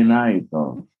he denies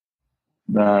all.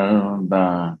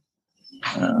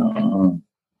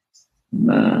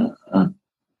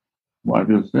 What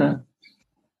you say?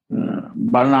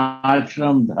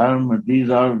 Varnashram Dharma, these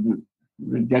are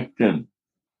rejected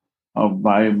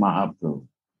by Mahaprabhu.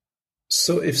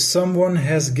 So if someone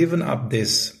has given up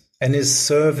this and is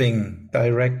serving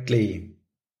directly,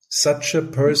 such a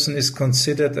person is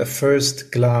considered a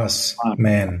first-class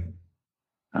man.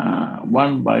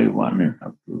 One by one you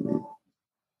have to do.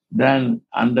 Then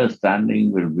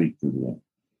understanding will be clear.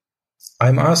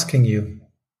 I'm asking you.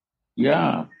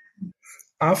 Yeah.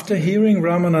 After hearing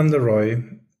Ramananda Roy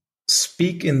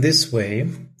speak in this way,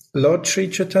 Lord Sri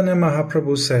Chaitanya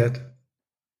Mahaprabhu said,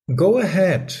 "Go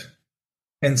ahead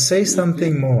and say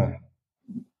something more."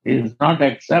 He is not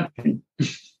accepting.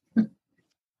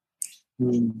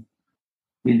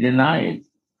 He denies.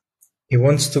 He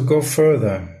wants to go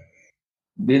further.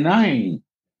 Denying.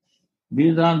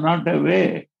 These are not a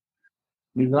way.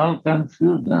 It's all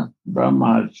confusion.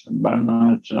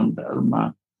 Varnashram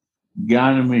Dharma,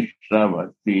 Jnana Mishra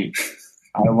Bhakti.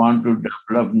 I want to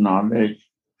develop knowledge.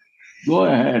 Go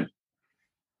ahead.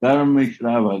 Karma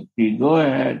Mishra Bhakti. Go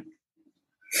ahead.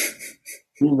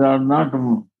 These are not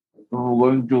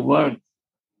going to work.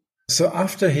 So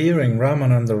after hearing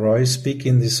Ramananda Roy speak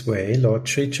in this way, Lord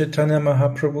Sri Chaitanya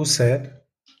Mahaprabhu said,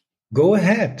 "Go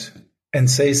ahead and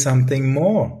say something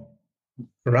more."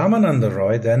 Ramananda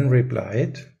Roy then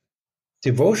replied,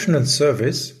 "Devotional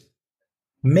service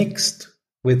mixed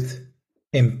with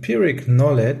empiric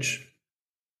knowledge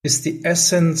is the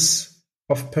essence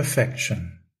of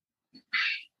perfection."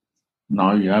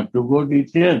 Now you have to go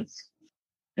details.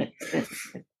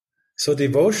 So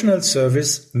devotional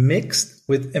service mixed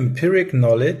with empiric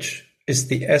knowledge is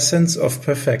the essence of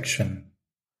perfection.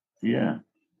 Yeah.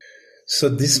 So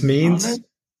this means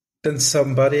that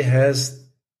somebody has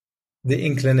the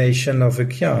inclination of a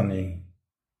jnani,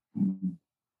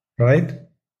 right?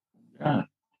 Yeah.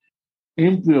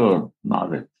 Impure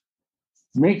knowledge,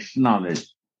 mixed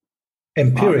knowledge.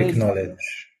 Empiric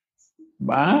knowledge.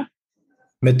 But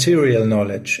Material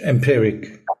knowledge,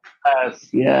 empiric.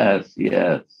 yes.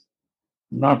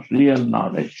 Not real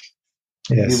knowledge.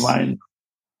 Yes. Divine.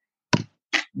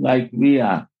 Like we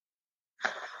are.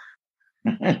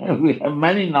 We have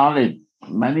many knowledge,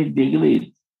 many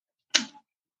degrees,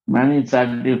 many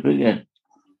certificates,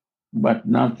 but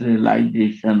not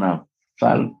realization of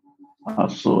self or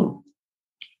soul.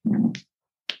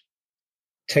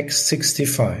 Text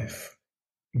 65.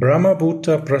 Brahma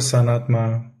Bhuta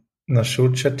Prasanatma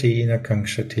Nashochati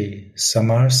Nakangshati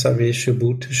Samar Saveshu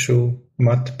Bhuteshu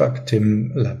Mat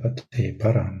Bhaktim Labate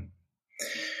Param.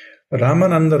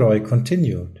 Ramananda Roy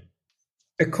continued,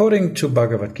 according to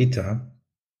Bhagavad Gita,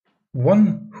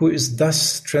 one who is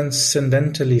thus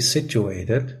transcendentally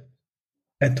situated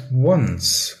at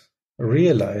once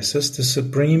realizes the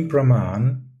Supreme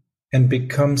Brahman and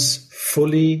becomes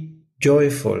fully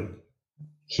joyful.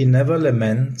 He never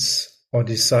laments or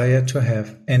desires to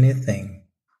have anything.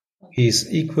 He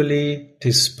is equally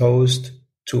disposed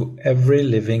to every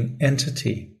living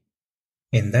entity.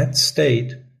 In that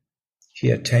state,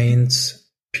 he attains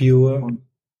pure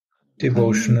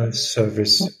devotional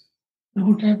service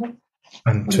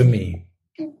unto me.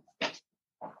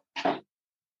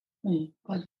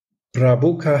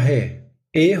 Prabhu kahe,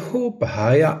 eho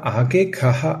bhaya aage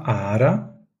kaha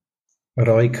ara,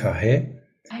 Roy kahe,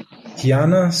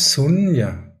 Jnana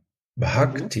Sunya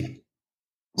Bhakti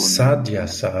Sadhya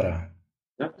Sara.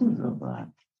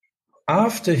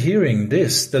 After hearing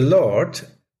this, the Lord,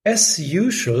 as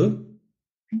usual,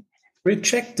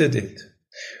 rejected it,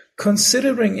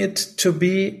 considering it to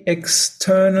be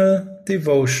external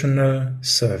devotional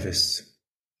service.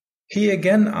 He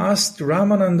again asked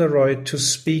Ramananda Roy to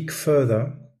speak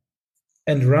further,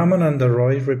 and Ramananda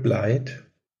Roy replied,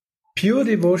 "Pure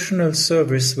devotional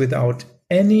service without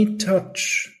any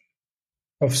touch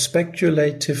of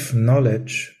speculative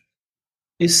knowledge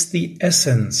is the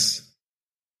essence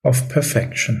of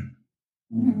perfection."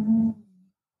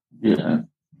 Yeah.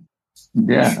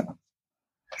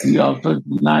 He also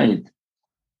denied.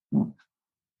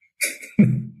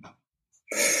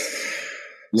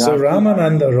 So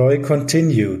Ramananda Roy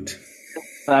continued.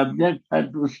 Subject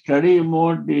had to study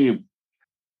more deep.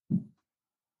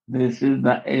 This is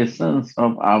the essence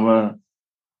of our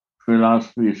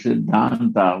philosophy,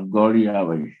 Siddhanta of Gaudiya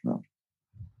Vaishnava.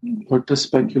 What does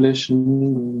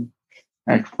speculation?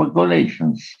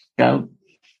 Speculations,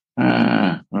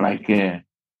 like a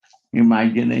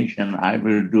imagination, I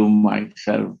will do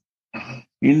myself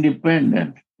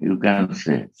independent, you can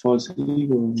say. False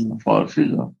ego. False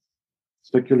ego.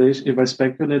 Speculation. If I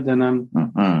speculate, then I'm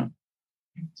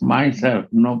myself,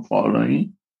 no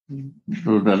following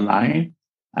through the line,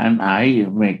 and I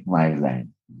make my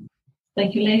line.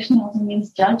 Speculation also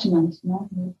means judgment, no?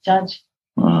 You judge.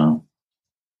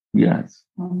 Yes.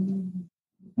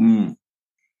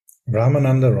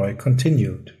 Ramananda Roy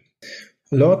continued.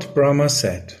 Lord Brahma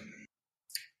said,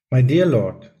 "My dear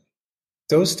Lord,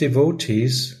 those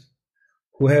devotees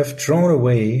who have thrown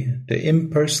away the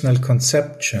impersonal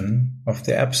conception of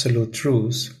the absolute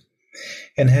truth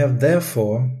and have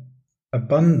therefore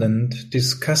abandoned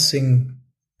discussing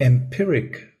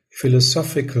empiric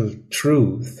philosophical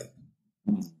truth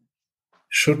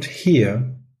should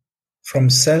hear from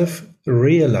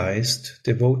self-realized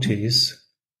devotees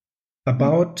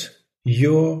about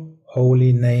your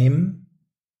holy name,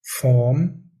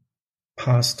 form,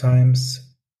 pastimes,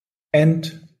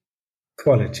 and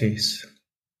qualities."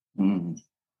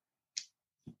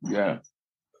 Yeah.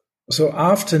 So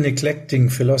after neglecting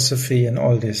philosophy and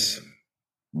all this,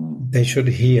 they should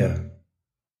hear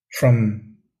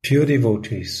from pure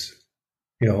devotees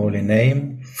your holy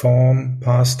name, form,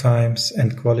 pastimes,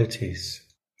 and qualities.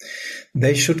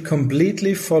 They should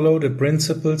completely follow the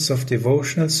principles of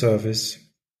devotional service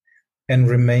and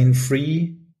remain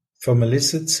free from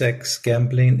illicit sex,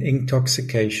 gambling,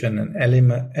 intoxication, and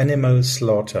animal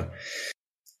slaughter.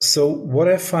 So what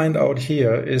I find out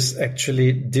here is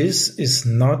actually this is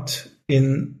not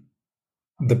in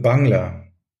the Bangla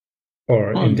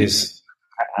or in this.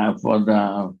 For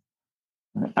the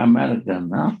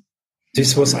American, huh?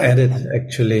 This was added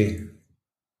actually.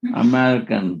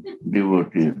 American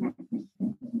devotees.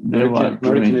 They were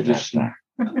doing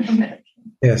that.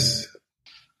 Yes.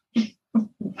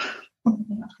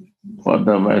 For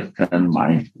the Western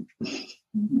mind.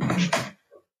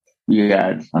 He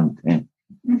had something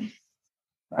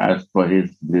as for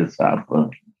his disciple.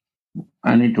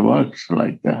 And it works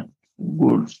like that.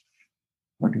 Good.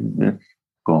 What is this?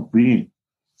 Copy.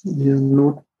 Yeah,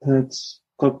 notepads,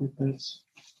 copy pads.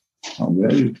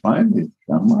 Where you find it?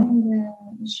 Someone? In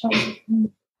the shop.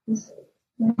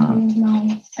 Now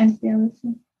empty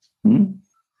everything.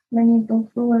 When you go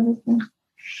through everything.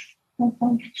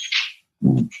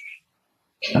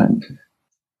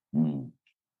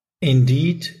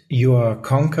 Indeed, you are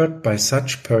conquered by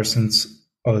such persons,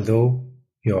 although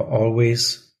you are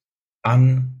always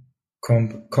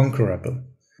unconquerable.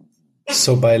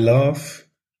 So by love,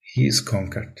 he is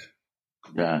conquered.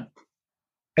 Yeah.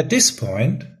 At this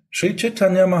point, Sri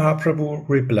Chaitanya Mahaprabhu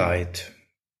replied,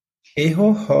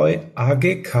 "Eho hoy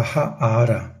age kaha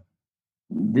ara."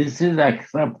 This is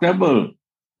acceptable,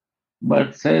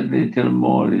 but say little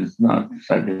more is not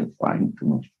satisfying to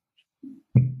me.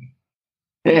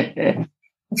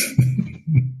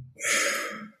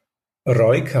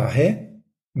 Roy kahe,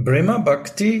 Brahma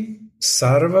Bhakti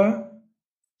Sarva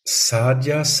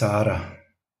Sadhya Sara.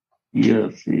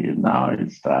 You see, now it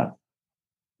starts.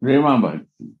 Prema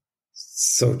Bhakti.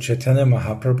 So Chaitanya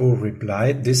Mahaprabhu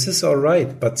replied, "This is all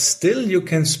right, but still you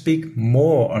can speak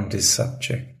more on this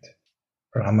subject."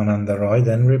 Ramananda Roy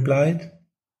then replied,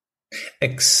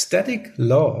 "Ecstatic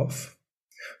love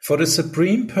for the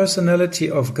Supreme Personality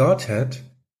of Godhead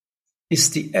is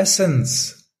the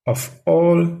essence of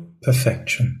all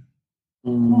perfection."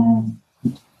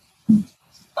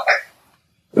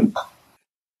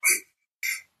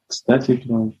 Ecstatic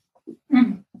love.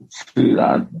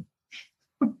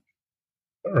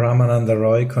 Ramananda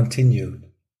Roy continued,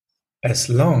 "As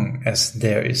long as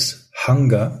there is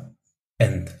hunger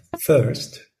and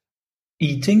thirst,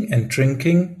 eating and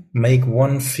drinking make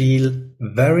one feel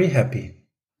very happy.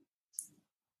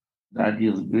 That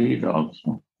is greed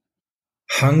also.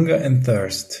 Hunger and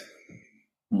thirst.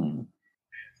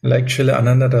 Like Srila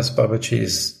Anandadas Babaji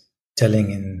is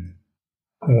telling in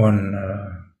one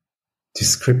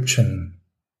description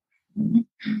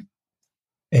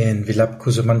in Vilapa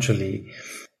Kusumanjali,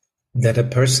 that a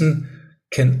person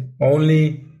can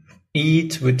only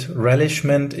eat with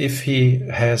relishment if he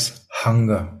has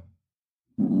hunger.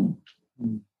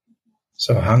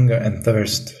 So hunger and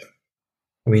thirst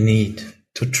we need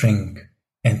to drink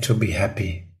and to be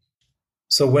happy.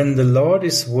 So when the Lord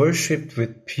is worshipped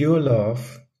with pure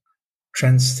love,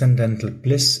 transcendental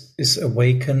bliss is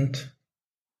awakened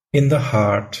in the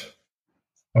heart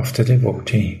of the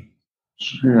devotee.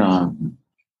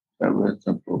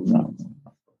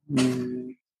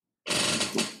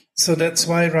 So that's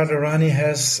why Radharani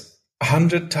has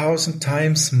 100,000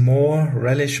 times more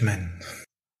relishment,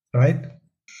 right?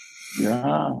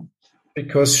 Yeah.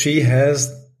 Because she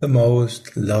has the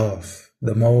most love,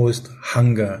 the most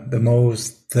hunger, the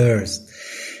most thirst.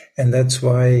 And that's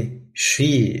why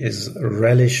she is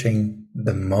relishing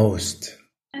the most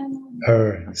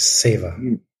her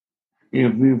seva.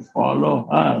 If we follow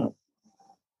her,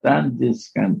 then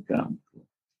this can come.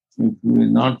 If we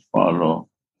will not follow,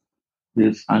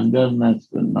 this hungerness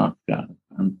will not come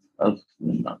and thirst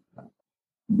will not come.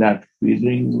 That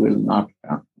feeling will not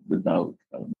come without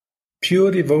her.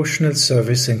 Pure devotional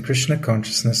service in Krishna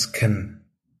consciousness can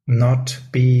not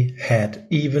be had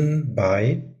even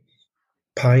by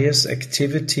pious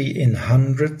activity in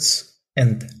hundreds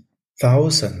and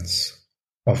thousands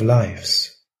of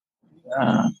lives.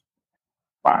 Yeah.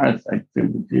 Pious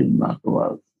activity is not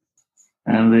work.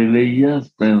 And religious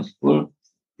principles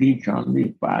teach only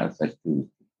pious activity.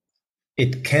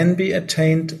 It can be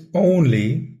attained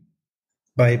only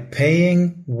by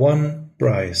paying one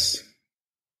price.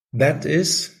 That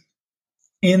is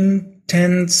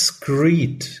intense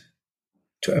greed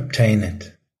to obtain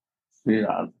it.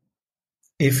 Yeah.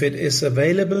 If it is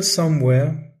available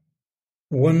somewhere,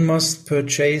 one must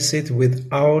purchase it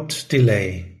without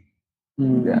delay.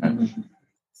 Yes.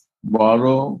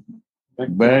 Borrow,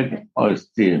 beg, or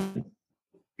steal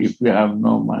if you have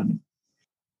no money.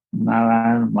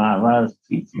 Narayan Maharaj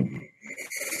teaching.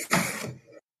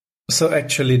 So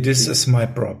actually this is my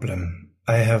problem.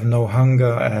 I have no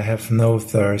hunger, I have no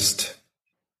thirst.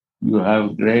 You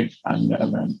have great hunger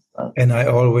and thirst. And I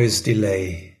always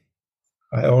delay.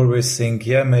 I always think,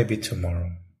 yeah, maybe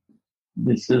tomorrow.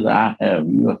 This is I have,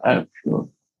 you have sure.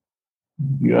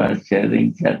 You are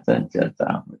sharing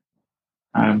Cheta.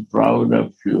 I'm proud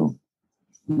of you.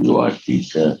 You are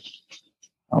teachers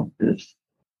of this.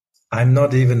 I'm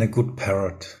not even a good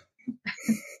parrot.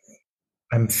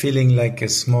 I'm feeling like a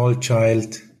small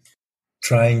child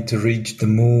trying to reach the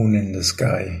moon in the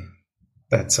sky.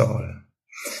 That's all.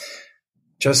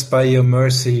 Just by your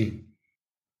mercy,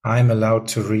 I'm allowed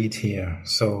to read here.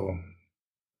 So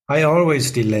I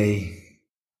always delay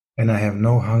and I have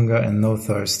no hunger and no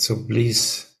thirst. So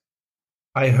please,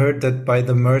 I heard that by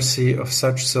the mercy of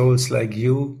such souls like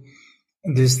you,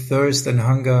 this thirst and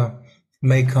hunger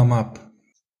may come up.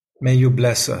 May you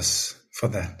bless us for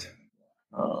that.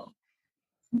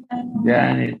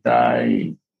 Jai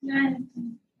Nitai,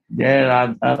 Jai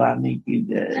Radha Rani ki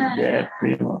Jai, Jai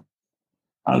Prema,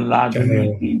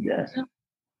 Alladini ki Jai.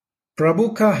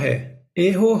 Prabhu kahe,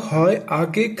 eho hoy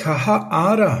age kaha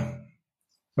ara.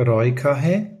 Roy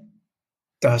kahe,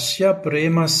 tasya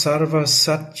prema sarva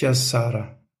satya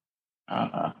sara.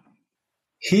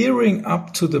 Hearing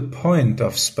up to the point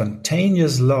of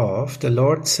spontaneous love, the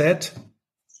Lord said,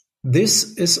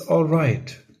 "This is all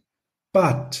right,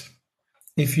 but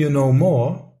if you know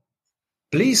more,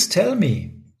 please tell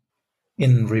me."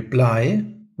 In reply,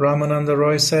 Ramananda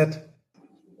Roy said,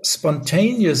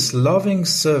 "Spontaneous loving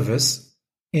service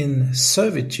in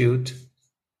servitude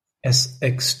as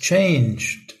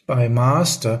exchanged by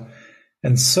master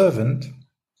and servant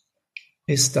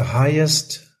is the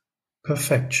highest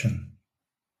perfection.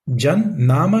 Jan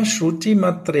nama shruti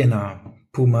matrena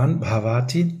puman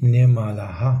bhavati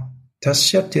nirmalaha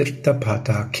tasya tirtha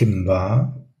pata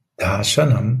kimva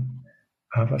dashanam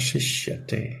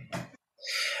avashishyate."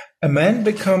 A man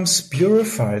becomes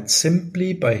purified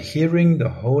simply by hearing the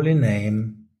holy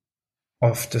name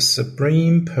of the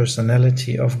Supreme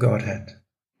Personality of Godhead,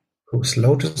 whose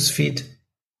lotus feet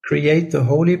create the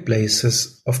holy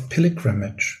places of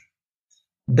pilgrimage.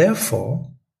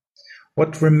 Therefore,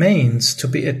 what remains to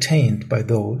be attained by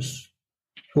those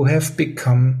who have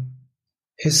become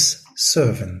his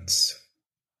servants?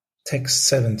 Text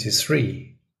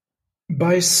 73.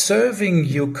 By serving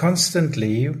you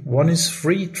constantly, one is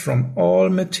freed from all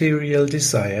material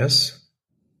desires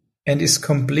and is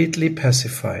completely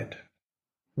pacified.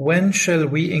 When shall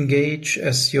we engage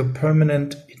as your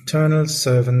permanent eternal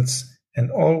servants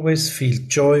and always feel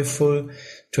joyful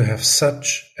to have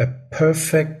such a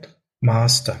perfect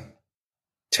master?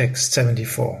 Text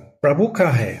 74. Prabhu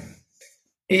kahe,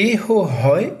 eho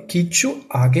hoy kichu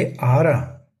age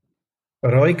ara.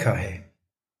 Roy kahe,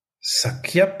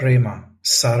 sakya prema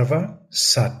sarva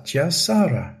satya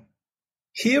sara.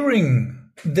 Hearing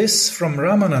this from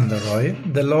Ramananda Roy,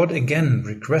 the Lord again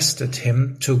requested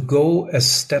him to go a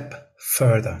step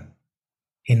further.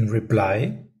 In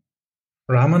reply,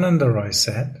 Ramananda Roy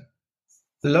said,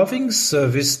 loving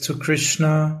service to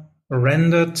Krishna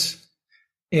rendered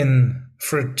in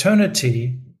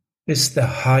fraternity is the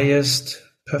highest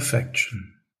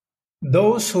perfection.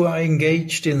 Those who are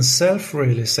engaged in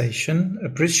self-realization,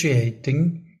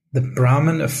 appreciating the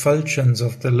Brahman effulgence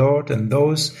of the Lord, and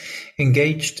those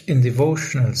engaged in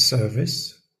devotional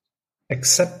service,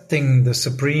 accepting the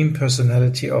Supreme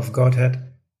Personality of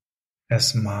Godhead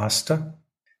as Master,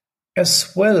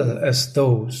 as well as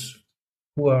those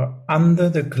who are under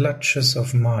the clutches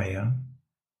of Maya,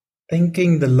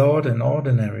 thinking the Lord an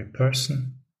ordinary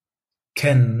person,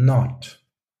 cannot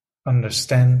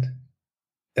understand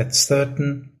that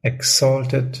certain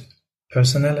exalted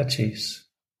personalities,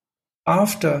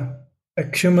 after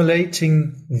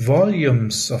accumulating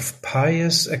volumes of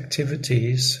pious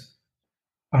activities,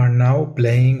 are now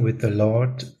playing with the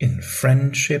Lord in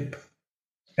friendship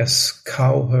as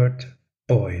cowherd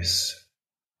boys.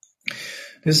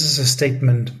 This is a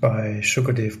statement by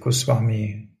Shukadev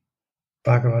Goswami,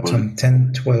 Bhagavatam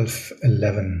 10, 12,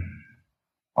 11.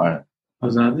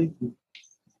 Azadi?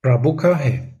 Prabhu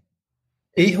kahe,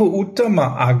 eho uttama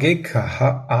age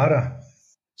kaha ara.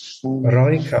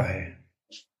 Roy kahe,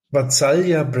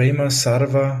 Vatsalya Brahma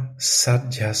Sarva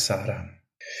Sadhya Sara.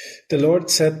 The Lord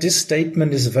said, this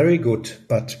statement is very good,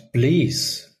 but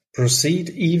please proceed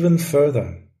even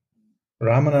further.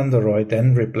 Ramananda Roy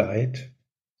then replied,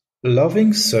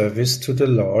 loving service to the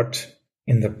Lord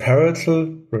in the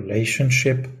parental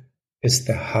relationship is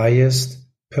the highest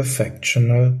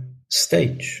perfectional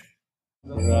stage.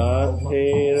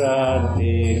 Radhe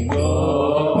Radhe Go